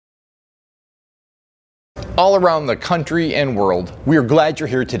all around the country and world, we are glad you're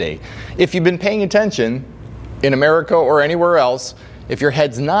here today. If you've been paying attention in America or anywhere else, if your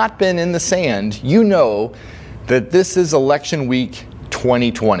head's not been in the sand, you know that this is election week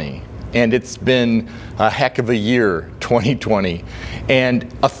 2020. And it's been a heck of a year, 2020.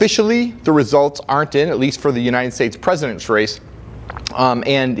 And officially, the results aren't in, at least for the United States president's race.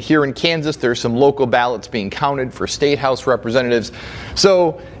 And here in Kansas, there's some local ballots being counted for state house representatives.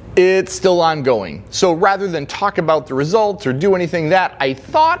 So it's still ongoing. So rather than talk about the results or do anything that, I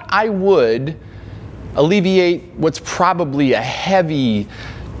thought I would alleviate what's probably a heavy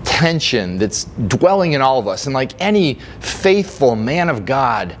tension that's dwelling in all of us. And like any faithful man of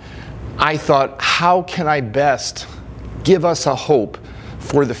God, I thought, how can I best give us a hope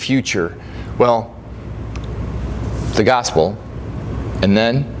for the future? Well, the gospel, and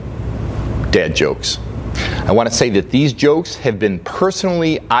then dad jokes. I want to say that these jokes have been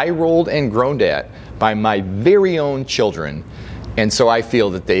personally eye-rolled and groaned at by my very own children, and so I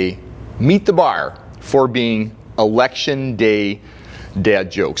feel that they meet the bar for being election day dad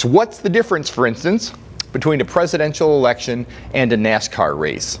jokes. What's the difference, for instance, between a presidential election and a NASCAR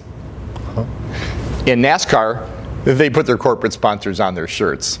race? In NASCAR, they put their corporate sponsors on their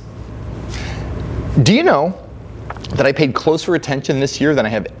shirts. Do you know that I paid closer attention this year than I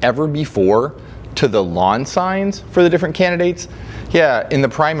have ever before to the lawn signs for the different candidates? Yeah, in the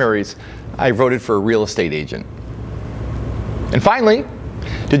primaries, I voted for a real estate agent. And finally,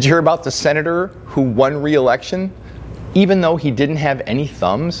 did you hear about the senator who won re-election, even though he didn't have any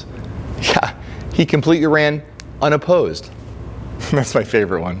thumbs? Yeah, he completely ran unopposed. That's my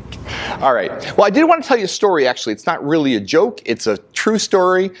favorite one. All right. Well, I did want to tell you a story, actually. It's not really a joke. It's a true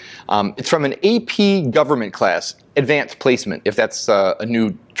story. It's from an AP government class, advanced placement, if that's a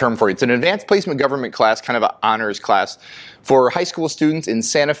new term for you. It's an advanced placement government class, kind of an honors class for high school students in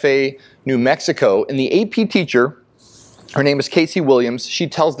Santa Fe, New Mexico. And the AP teacher, her name is Casey Williams, she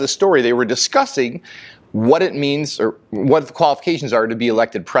tells this story. They were discussing what it means or what the qualifications are to be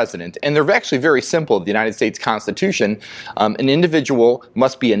elected president. And they're actually very simple. The United States Constitution, an individual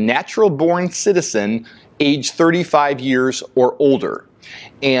must be a natural-born citizen age 35 years or older.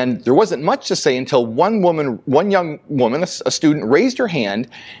 And there wasn't much to say until one young woman, a student, raised her hand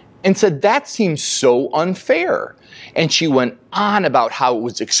and said, "That seems so unfair." And she went on about how it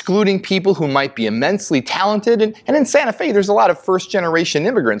was excluding people who might be immensely talented. And in Santa Fe, there's a lot of first-generation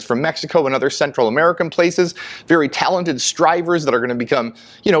immigrants from Mexico and other Central American places, very talented strivers that are going to become,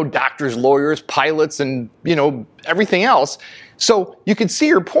 doctors, lawyers, pilots, and, everything else. So you could see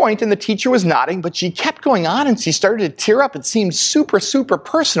her point, and the teacher was nodding, but she kept going on, and she started to tear up. It seemed super, super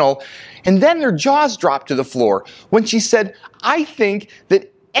personal. And then their jaws dropped to the floor when she said, "I think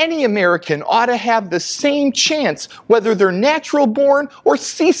that any American ought to have the same chance, whether they're natural born or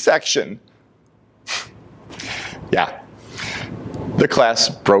C-section." Yeah. The class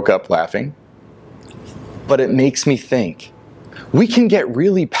broke up laughing. But it makes me think. We can get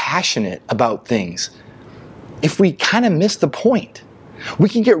really passionate about things if we kind of miss the point. We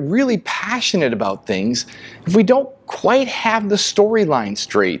can get really passionate about things if we don't quite have the storyline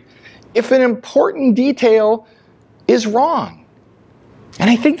straight, if an important detail is wrong. And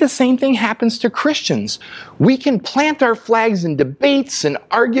I think the same thing happens to Christians. We can plant our flags in debates and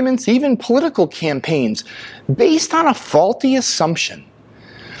arguments, even political campaigns, based on a faulty assumption.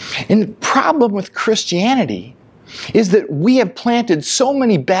 And the problem with Christianity is that we have planted so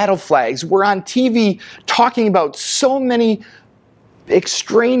many battle flags. We're on TV talking about so many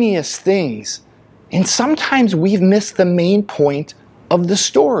extraneous things. And sometimes we've missed the main point of the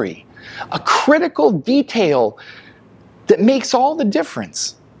story, a critical detail that makes all the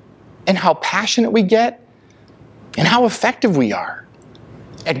difference in how passionate we get and how effective we are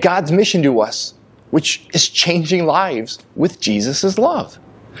at God's mission to us, which is changing lives with Jesus' love.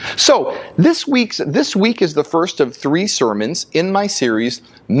 So this week is the first of 3 sermons in my series,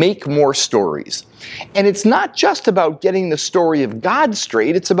 Make More Stories. And it's not just about getting the story of God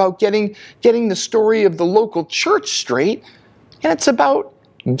straight, it's about getting the story of the local church straight, and it's about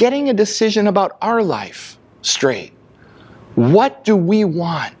getting a decision about our life straight. What do we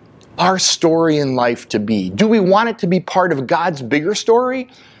want our story in life to be? Do we want it to be part of God's bigger story?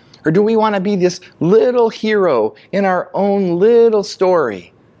 Or do we want to be this little hero in our own little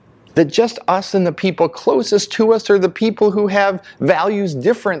story that just us and the people closest to us or the people who have values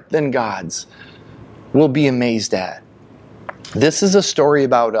different than God's will be amazed at? This is a story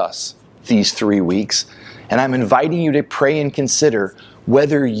about us these 3 weeks, and I'm inviting you to pray and consider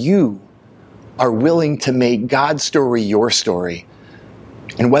whether you are willing to make God's story your story,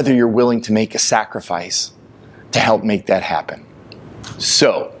 and whether you're willing to make a sacrifice to help make that happen.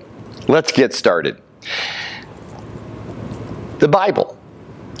 So, let's get started. The Bible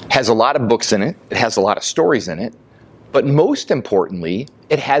has a lot of books in it. It has a lot of stories in it. But most importantly,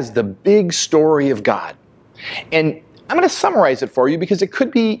 it has the big story of God. And I'm going to summarize it for you because it could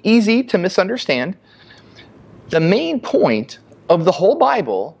be easy to misunderstand. The main point of the whole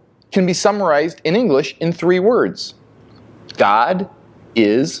Bible can be summarized in English in 3 words. God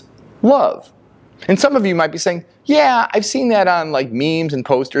is love. And some of you might be saying, yeah, I've seen that on like memes and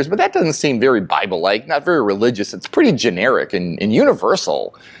posters, but that doesn't seem very Bible-like, not very religious. It's pretty generic and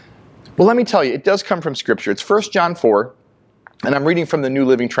universal. Well, let me tell you, it does come from Scripture. It's 1 John 4, and I'm reading from the New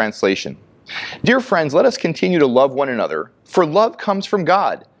Living Translation. Dear friends, let us continue to love one another, for love comes from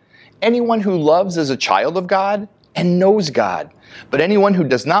God. Anyone who loves is a child of God and knows God. But anyone who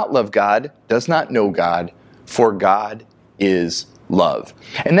does not love God does not know God, for God is love.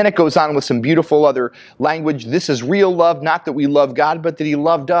 And then it goes on with some beautiful other language. This is real love, not that we love God, but that He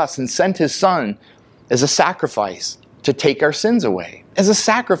loved us and sent His Son as a sacrifice to take our sins away. As a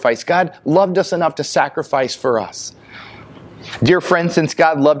sacrifice, God loved us enough to sacrifice for us. Dear friends, since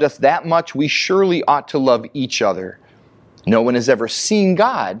God loved us that much, we surely ought to love each other. No one has ever seen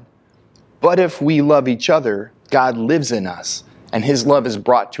God, but if we love each other, God lives in us, and His love is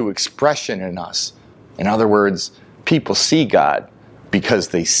brought to expression in us. In other words, people see God because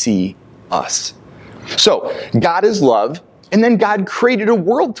they see us. So, God is love, and then God created a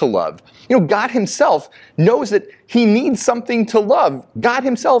world to love. You know, God Himself knows that He needs something to love. God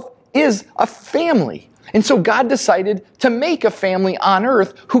Himself is a family. And so God decided to make a family on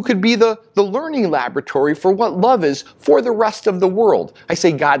earth who could be the learning laboratory for what love is for the rest of the world. I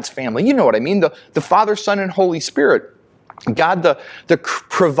say God's family. You know what I mean. The Father, Son, and Holy Spirit. God, the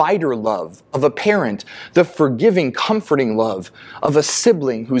provider love of a parent, the forgiving, comforting love of a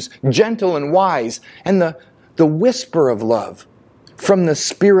sibling who's gentle and wise, and the whisper of love from the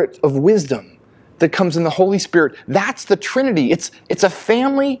Spirit of wisdom that comes in the Holy Spirit. That's the Trinity. It's a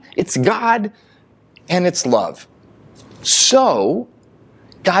family, it's God, and it's love. So,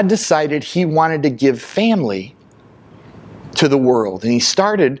 God decided He wanted to give family to the world. And He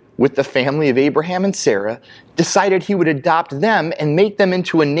started with the family of Abraham and Sarah, decided He would adopt them and make them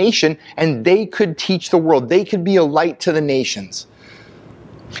into a nation, and they could teach the world. They could be a light to the nations.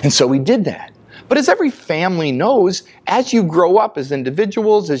 And so He did that. But as every family knows, as you grow up as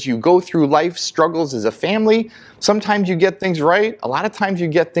individuals, as you go through life struggles as a family, sometimes you get things right, a lot of times you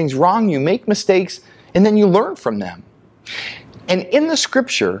get things wrong, you make mistakes, and then you learn from them. And in the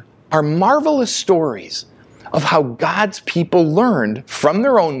Scripture are marvelous stories of how God's people learned from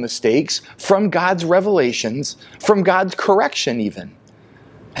their own mistakes, from God's revelations, from God's correction even,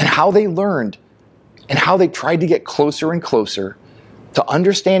 and how they learned and how they tried to get closer and closer to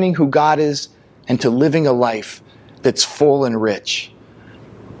understanding who God is and to living a life that's full and rich.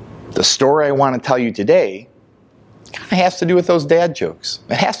 The story I want to tell you today kind of has to do with those dad jokes.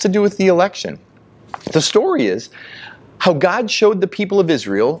 It has to do with the election. The story is how God showed the people of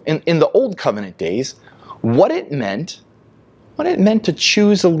Israel in the Old Covenant days what it meant to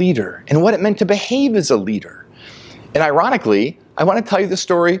choose a leader and what it meant to behave as a leader. And ironically, I want to tell you the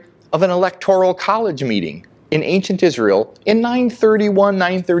story of an electoral college meeting in ancient Israel in 931,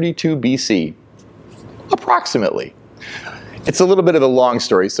 932 BC. Approximately. It's a little bit of a long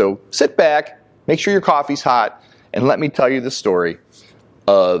story, so sit back, make sure your coffee's hot, and let me tell you the story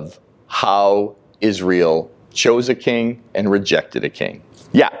of how Israel chose a king and rejected a king.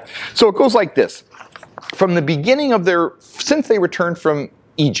 Yeah, so it goes like this. From the beginning of since they returned from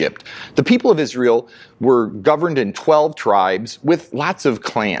Egypt, the people of Israel were governed in 12 tribes with lots of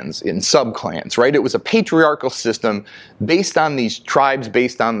clans and sub-clans, right? It was a patriarchal system based on these tribes,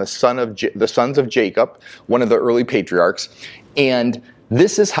 based on the sons of Jacob, one of the early patriarchs. And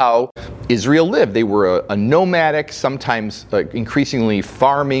this is how Israel lived. They were a nomadic, sometimes increasingly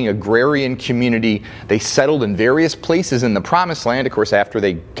farming, agrarian community. They settled in various places in the Promised Land. Of course, after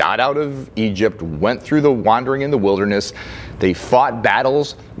they got out of Egypt, went through the wandering in the wilderness, they fought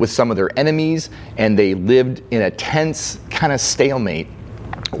battles with some of their enemies, and they lived in a tense kind of stalemate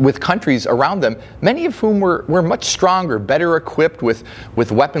with countries around them, many of whom were much stronger, better equipped with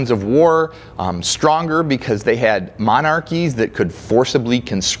weapons of war, stronger because they had monarchies that could forcibly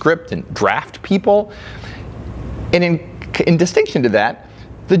conscript and draft people. And in distinction to that,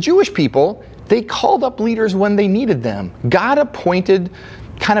 the Jewish people, they called up leaders when they needed them. God appointed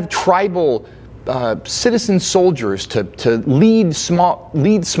kind of tribal citizen soldiers to lead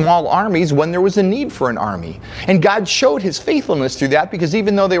small armies when there was a need for an army. And God showed His faithfulness through that, because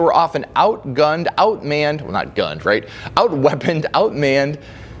even though they were often outgunned, outmanned, well, not gunned, right? Outweaponed, outmanned,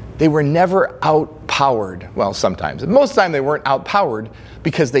 they were never outpowered. Well, sometimes. Most of the time they weren't outpowered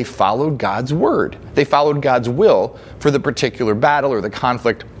because they followed God's word. They followed God's will for the particular battle or the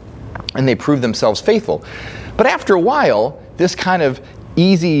conflict, and they proved themselves faithful. But after a while, this kind of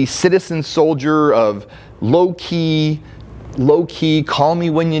easy citizen soldier of low-key, call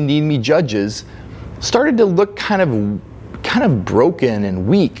me when you need me judges started to look kind of broken and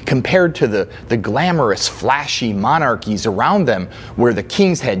weak compared to the glamorous, flashy monarchies around them, where the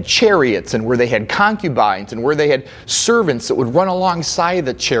kings had chariots and where they had concubines and where they had servants that would run alongside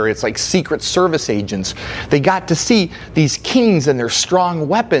the chariots like secret service agents. They got to see these kings and their strong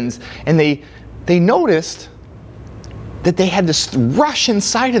weapons, and they noticed that they had this rush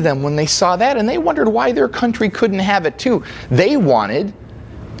inside of them when they saw that, and they wondered why their country couldn't have it too. They wanted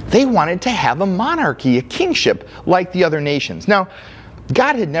to have a monarchy, a kingship, like the other nations. Now,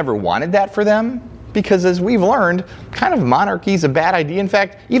 God had never wanted that for them, because as we've learned, kind of monarchy is a bad idea. In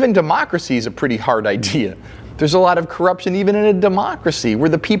fact, even democracy is a pretty hard idea. There's a lot of corruption even in a democracy, where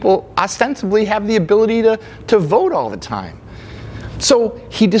the people ostensibly have the ability to vote all the time. So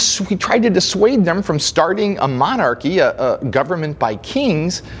he tried to dissuade them from starting a monarchy, a government by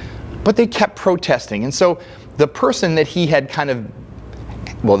kings, but they kept protesting. And so the person that he had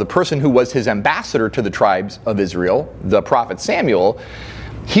the person who was his ambassador to the tribes of Israel, the prophet Samuel,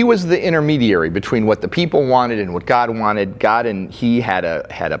 he was the intermediary between what the people wanted and what God wanted. God and he had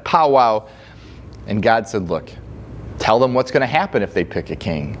a powwow, and God said, look, tell them what's going to happen if they pick a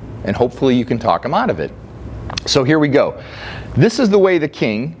king, and hopefully you can talk them out of it. So here we go. This is the way the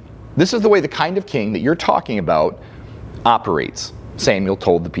kind of king that you're talking about operates, Samuel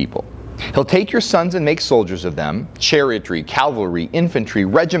told the people. He'll take your sons and make soldiers of them, chariotry, cavalry, infantry,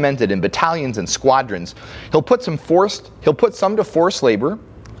 regimented in battalions and squadrons. He'll put some to forced labor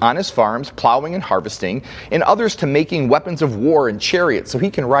on his farms, plowing and harvesting, and others to making weapons of war and chariots so he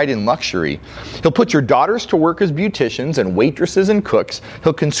can ride in luxury. He'll put your daughters to work as beauticians and waitresses and cooks.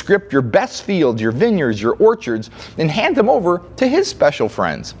 He'll conscript your best fields, your vineyards, your orchards, and hand them over to his special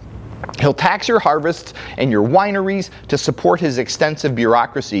friends. He'll tax your harvests and your wineries to support his extensive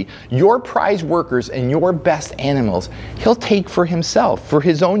bureaucracy. Your prize workers and your best animals he'll take for himself, for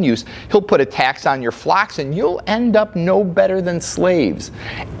his own use. He'll put a tax on your flocks, and you'll end up no better than slaves.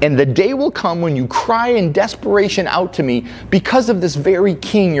 And the day will come when you cry in desperation out to me because of this very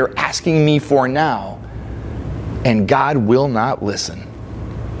king you're asking me for now. And God will not listen.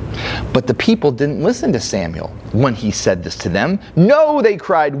 But the people didn't listen to Samuel when he said this to them. No, they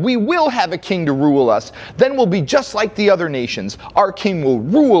cried, we will have a king to rule us. Then we'll be just like the other nations. Our king will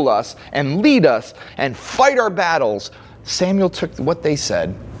rule us and lead us and fight our battles. Samuel took what they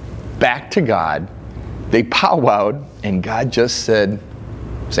said back to God. They powwowed, and God just said,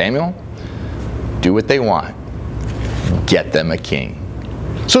 Samuel, do what they want. Get them a king.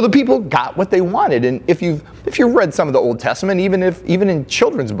 So the people got what they wanted, and if you've read some of the Old Testament, even in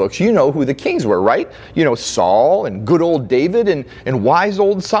children's books, you know who the kings were, right? You know, Saul and good old David and wise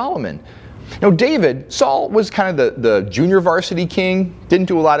old Solomon. Now Saul was kind of the junior varsity king, didn't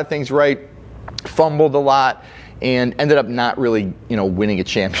do a lot of things right, fumbled a lot, and ended up not really, winning a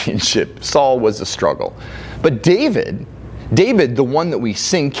championship. Saul was a struggle. But David, the one that we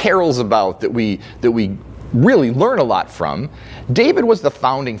sing carols about, that we really learn a lot from, David was the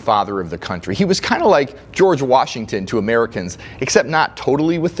founding father of the country. He was kind of like George Washington to Americans, except not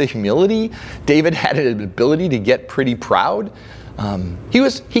totally with the humility. David had an ability to get pretty proud.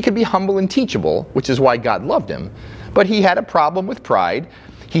 He could be humble and teachable, which is why God loved him. But he had a problem with pride.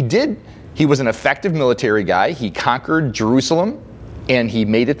 He was an effective military guy. He conquered Jerusalem, and he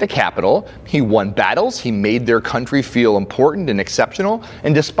made it the capital. He won battles. He made their country feel important and exceptional.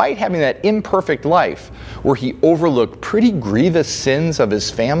 And despite having that imperfect life, where he overlooked pretty grievous sins of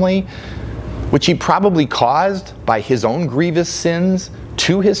his family, which he probably caused by his own grievous sins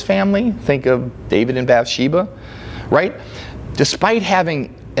to his family. Think of David and Bathsheba, right? Despite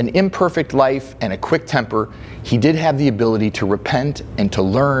having an imperfect life and a quick temper, he did have the ability to repent and to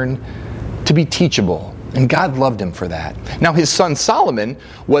learn, to be teachable. And God loved him for that. Now his son Solomon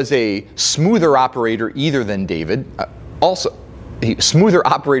was a smoother operator than David. Smoother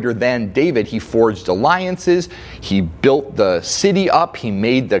operator than David. He forged alliances. He built the city up. He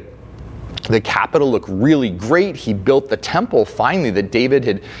made the capital look really great. He built the temple finally that David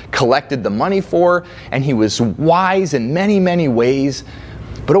had collected the money for. And he was wise in many, many ways.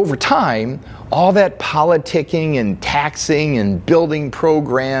 But over time, all that politicking and taxing and building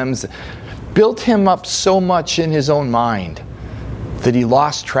programs built him up so much in his own mind that he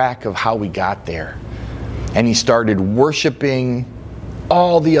lost track of how we got there. And he started worshiping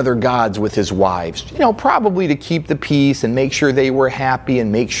all the other gods with his wives, probably to keep the peace and make sure they were happy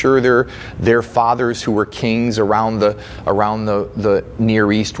and make sure their fathers who were kings around the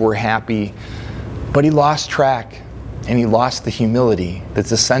Near East were happy. But he lost track, and he lost the humility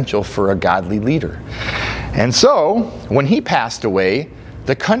that's essential for a godly leader. And so, when he passed away,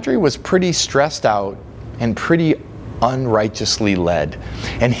 the country was pretty stressed out and pretty unrighteously led.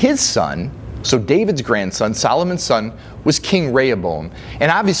 And his son, so David's grandson, Solomon's son, was King Rehoboam.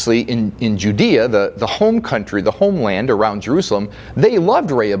 And obviously in Judea, the home country, the homeland around Jerusalem, they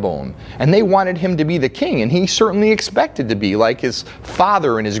loved Rehoboam. And they wanted him to be the king. And he certainly expected to be like his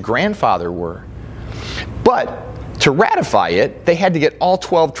father and his grandfather were. But to ratify it, they had to get all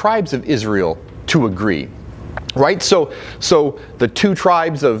 12 tribes of Israel to agree. Right? So the two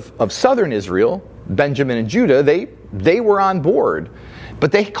tribes of southern Israel, Benjamin and Judah, they were on board.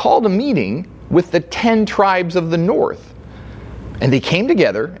 But they called a meeting with the 10 tribes of the north. And they came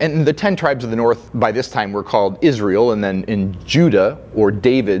together, and the 10 tribes of the north by this time were called Israel, and then in Judah, or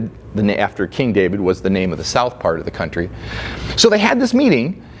David, after King David was the name of the south part of the country. So they had this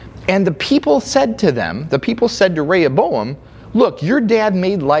meeting, and the people said to Rehoboam, look, your dad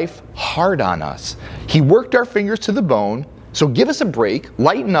made life hard on us. He worked our fingers to the bone, so give us a break,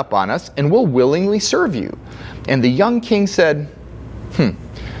 lighten up on us, and we'll willingly serve you. And the young king said,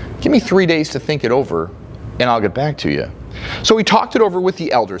 give me 3 days to think it over, and I'll get back to you. So he talked it over with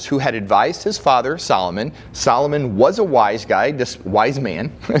the elders who had advised his father Solomon. Solomon was a wise guy, wise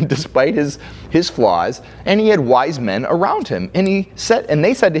man, despite his flaws, and he had wise men around him. And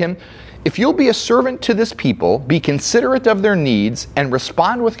they said to him, if you'll be a servant to this people, be considerate of their needs, and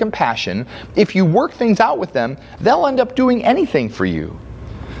respond with compassion, if you work things out with them, they'll end up doing anything for you.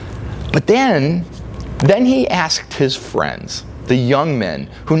 But then he asked his friends, the young men,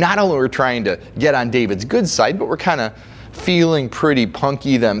 who not only were trying to get on David's good side, but were kind of feeling pretty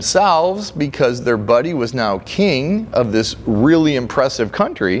punky themselves because their buddy was now king of this really impressive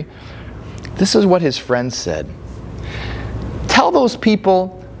country. This is what his friends said. Tell those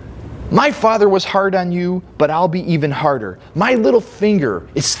people, my father was hard on you, but I'll be even harder. My little finger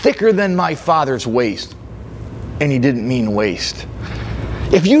is thicker than my father's waist. And he didn't mean waist.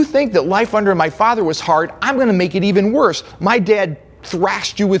 If you think that life under my father was hard, I'm going to make it even worse. My dad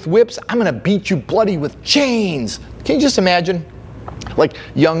thrashed you with whips. I'm going to beat you bloody with chains. Can you just imagine? Like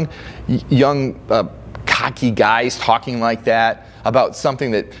young cocky guys talking like that about something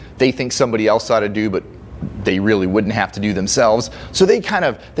that they think somebody else ought to do, but they really wouldn't have to do themselves. So they kind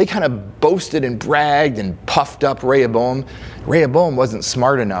of boasted and bragged and puffed up Rehoboam. Rehoboam wasn't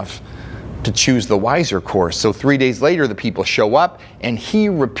smart enough to choose the wiser course. So 3 days later, the people show up, and he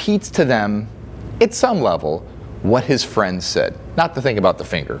repeats to them, at some level, what his friends said. Not the thing about the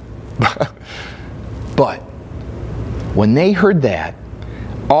finger. But when they heard that,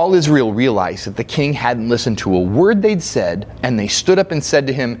 all Israel realized that the king hadn't listened to a word they'd said, and they stood up and said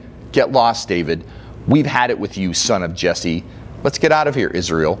to him, get lost, David. We've had it with you, son of Jesse. Let's get out of here,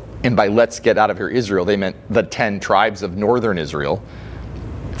 Israel. And by let's get out of here, Israel, they meant the 10 tribes of northern Israel.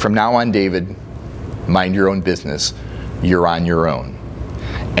 From now on, David, mind your own business. You're on your own.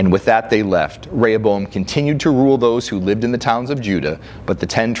 And with that, they left. Rehoboam continued to rule those who lived in the towns of Judah, but the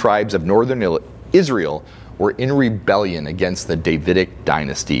 10 tribes of northern Israel were in rebellion against the Davidic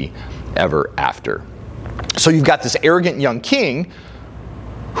dynasty ever after. So you've got this arrogant young king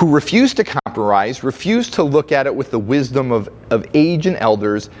who refused to compromise, refused to look at it with the wisdom of age and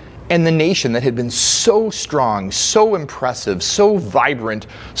elders, and the nation that had been so strong, so impressive, so vibrant,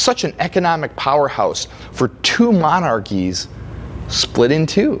 such an economic powerhouse for 2 monarchies split in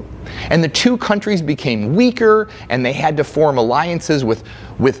 2. And the 2 countries became weaker, and they had to form alliances with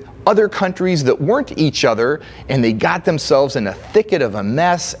other countries that weren't each other, and they got themselves in a thicket of a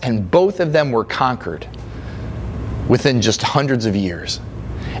mess, and both of them were conquered within just hundreds of years.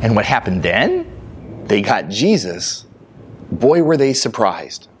 And what happened then? They got Jesus. Boy, were they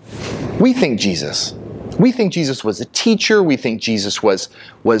surprised. We think Jesus was a teacher. We think Jesus was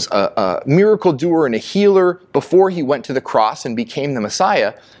a miracle doer and a healer before he went to the cross and became the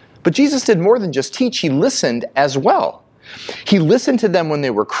Messiah. But Jesus did more than just teach. He listened as well. He listened to them when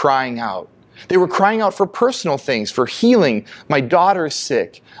they were crying out. They were crying out for personal things, for healing. My daughter's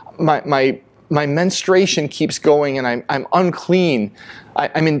sick. My menstruation keeps going and I'm unclean.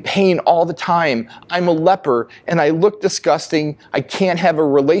 I'm in pain all the time. I'm a leper and I look disgusting. I can't have a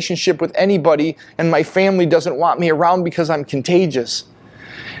relationship with anybody and my family doesn't want me around because I'm contagious.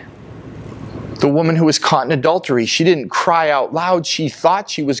 The woman who was caught in adultery, she didn't cry out loud. She thought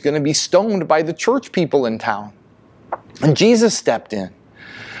she was going to be stoned by the church people in town. And Jesus stepped in.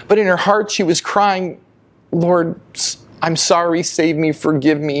 But in her heart, she was crying, Lord, I'm sorry, save me,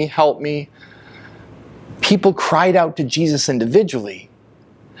 forgive me, help me. People cried out to Jesus individually,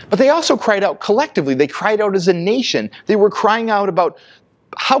 but they also cried out collectively. They cried out as a nation. They were crying out about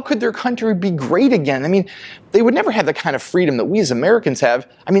how could their country be great again? I mean, they would never have the kind of freedom that we as Americans have.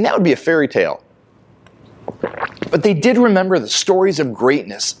 I mean, that would be a fairy tale. But they did remember the stories of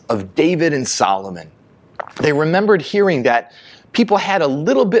greatness of David and Solomon. They remembered hearing that people had a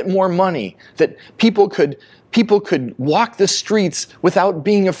little bit more money, that people could walk the streets without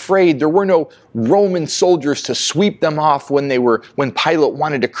being afraid. There were no Roman soldiers to sweep them off when Pilate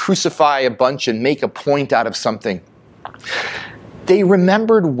wanted to crucify a bunch and make a point out of something. They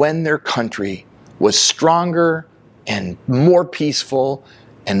remembered when their country was stronger and more peaceful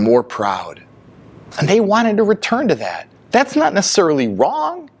and more proud. And they wanted to return to that. That's not necessarily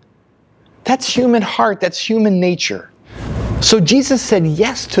wrong. That's human heart. That's human nature. So Jesus said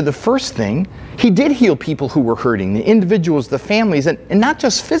yes to the first thing. He did heal people who were hurting, the individuals, the families, and not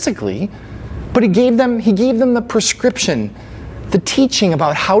just physically, but he gave them the prescription, the teaching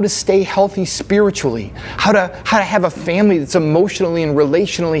about how to stay healthy spiritually, how to have a family that's emotionally and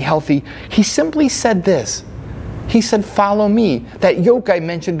relationally healthy. He simply said this. He said, follow me. That yoke I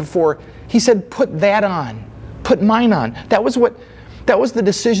mentioned before, he said, put that on, put mine on. That was the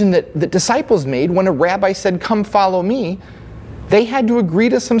decision that the disciples made when a rabbi said, come follow me. They had to agree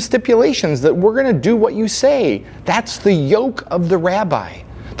to some stipulations that we're going to do what you say. That's the yoke of the rabbi.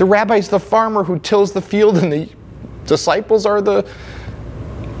 The rabbi's the farmer who tills the field, and the disciples are the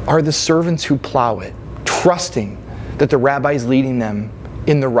servants who plow it, trusting that the rabbi's leading them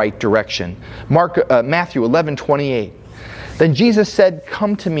in the right direction. Matthew 11:28. Then Jesus said,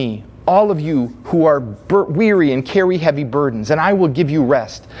 come to me, all of you who are weary and carry heavy burdens, and I will give you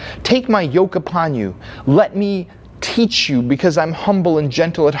rest. Take my yoke upon you. Let me teach you, because I'm humble and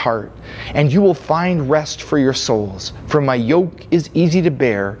gentle at heart, and you will find rest for your souls. For my yoke is easy to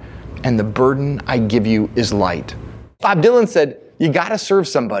bear, and the burden I give you is light. Bob Dylan said, you got to serve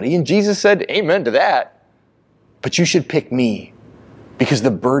somebody, and Jesus said, amen to that. But you should pick me, because the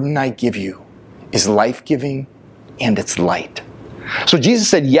burden I give you is life-giving and it's light. So Jesus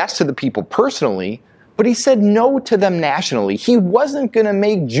said yes to the people personally, but he said no to them nationally. He wasn't going to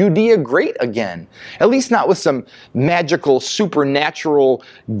make Judea great again, at least not with some magical, supernatural,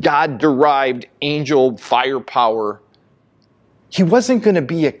 God-derived angel firepower. He wasn't going to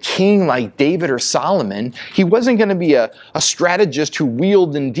be a king like David or Solomon. He wasn't going to be a strategist who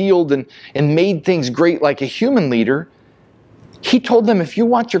wheeled and dealed and made things great like a human leader. He told them, if you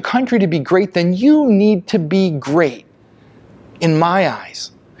want your country to be great, then you need to be great in my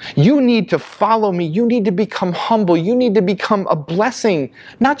eyes. You need to follow me. You need to become humble. You need to become a blessing,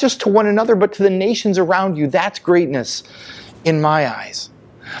 not just to one another, but to the nations around you. That's greatness in my eyes.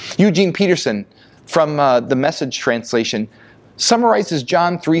 Eugene Peterson, from the Message translation, summarizes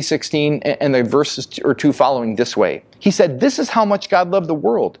John 3:16 and the verses or two following this way. He said, this is how much God loved the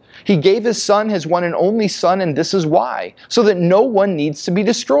world. He gave his son, his one and only son, and this is why, so that no one needs to be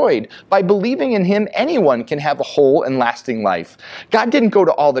destroyed. By believing in him, anyone can have a whole and lasting life. God didn't go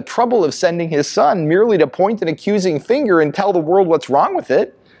to all the trouble of sending his son merely to point an accusing finger and tell the world what's wrong with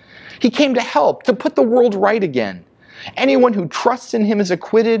it. He came to help, to put the world right again. Anyone who trusts in him is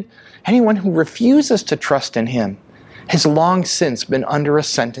acquitted. Anyone who refuses to trust in him has long since been under a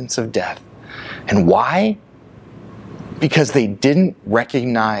sentence of death. And why? Because they didn't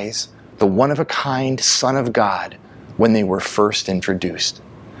recognize the one-of-a-kind Son of God when they were first introduced.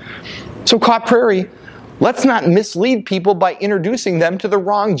 So, Caught Prairie, let's not mislead people by introducing them to the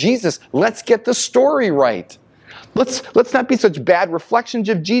wrong Jesus. Let's get the story right. Let's not be such bad reflections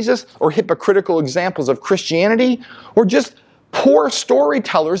of Jesus or hypocritical examples of Christianity or just poor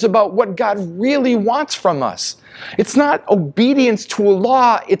storytellers about what God really wants from us. It's not obedience to a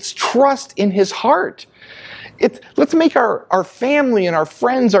law, it's trust in his heart. Let's make our family and our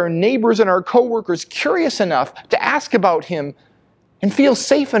friends, our neighbors and our coworkers curious enough to ask about him and feel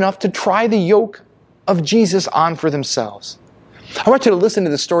safe enough to try the yoke of Jesus on for themselves. I want you to listen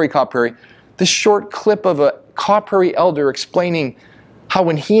to the story, Caught Prairie, this short clip of a Caught Prairie elder explaining how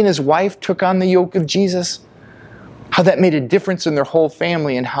when he and his wife took on the yoke of Jesus, how that made a difference in their whole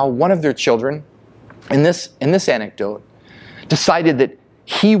family, and how one of their children, in this anecdote, decided that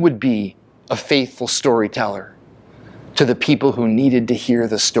he would be a faithful storyteller to the people who needed to hear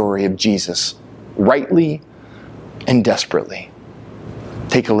the story of Jesus rightly and desperately.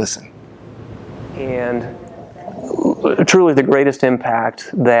 Take a listen. And truly the greatest impact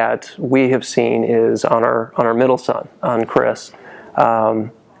that we have seen is on our middle son, on Chris.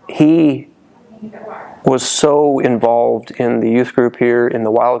 He was so involved in the youth group here, in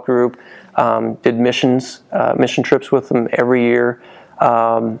the Wild group, did mission trips with them every year.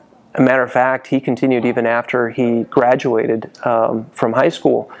 A matter of fact, he continued even after he graduated from high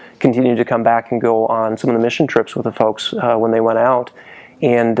school, continued to come back and go on some of the mission trips with the folks when they went out,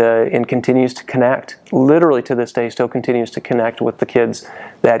 and continues to connect. Literally to this day, still continues to connect with the kids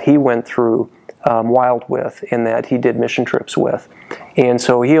that he went through Wild with and that he did mission trips with. And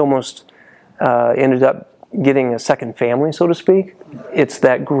so he almost ended up getting a second family, so to speak. It's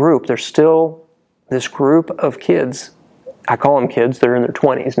that group. There's still this group of kids. I call them kids, they're in their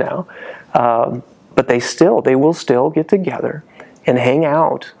 20s now, but they will still get together and hang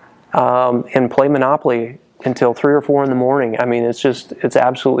out and play Monopoly until 3 or 4 in the morning. I mean, it's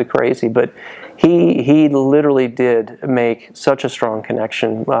absolutely crazy, but he literally did make such a strong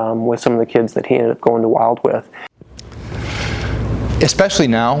connection with some of the kids that he ended up going to Wild with. Especially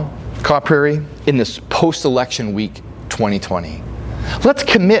now, Caw Prairie, in this post-election week 2020. Let's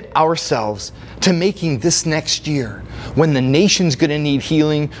commit ourselves to making this next year, when the nation's going to need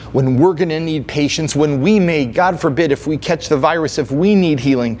healing, when we're going to need patience, when we may, God forbid, if we catch the virus, if we need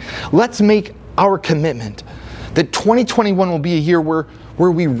healing, let's make our commitment that 2021 will be a year where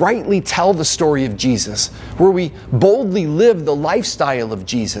we rightly tell the story of Jesus, where we boldly live the lifestyle of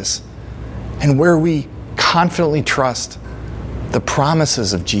Jesus, and where we confidently trust the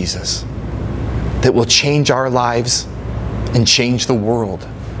promises of Jesus that will change our lives and change the world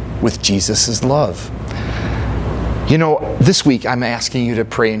with Jesus' love. You know, this week I'm asking you to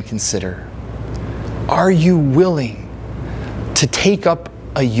pray and consider, are you willing to take up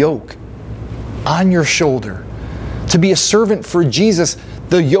a yoke on your shoulder, to be a servant for Jesus?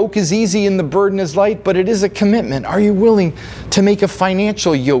 The yoke is easy and the burden is light, but it is a commitment. Are you willing to make a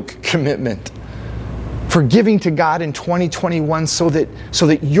financial yoke commitment for giving to God in 2021 so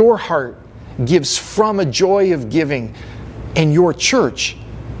that your heart gives from a joy of giving and your church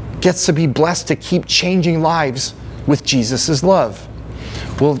gets to be blessed to keep changing lives with Jesus' love?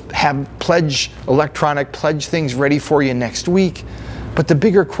 We'll have electronic pledge things ready for you next week. But the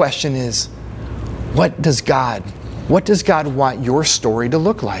bigger question is, what does God want your story to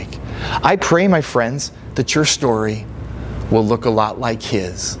look like? I pray, my friends, that your story will look a lot like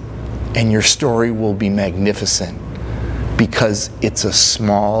His, and your story will be magnificent because it's a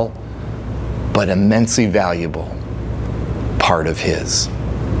small but immensely valuable part of His.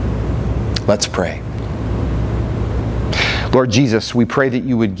 Let's pray. Lord Jesus, we pray that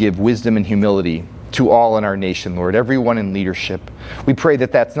you would give wisdom and humility to all in our nation, Lord, everyone in leadership. We pray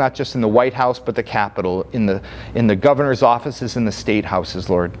that that's not just in the White House, but the Capitol, in the governor's offices, in the state houses,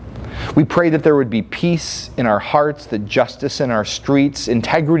 Lord. We pray that there would be peace in our hearts, that justice in our streets,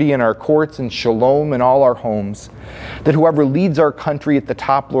 integrity in our courts, and shalom in all our homes. That whoever leads our country at the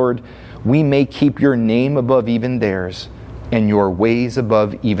top, Lord, we may keep your name above even theirs, and your ways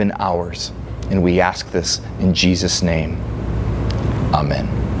above even ours. And we ask this in Jesus' name. Amen.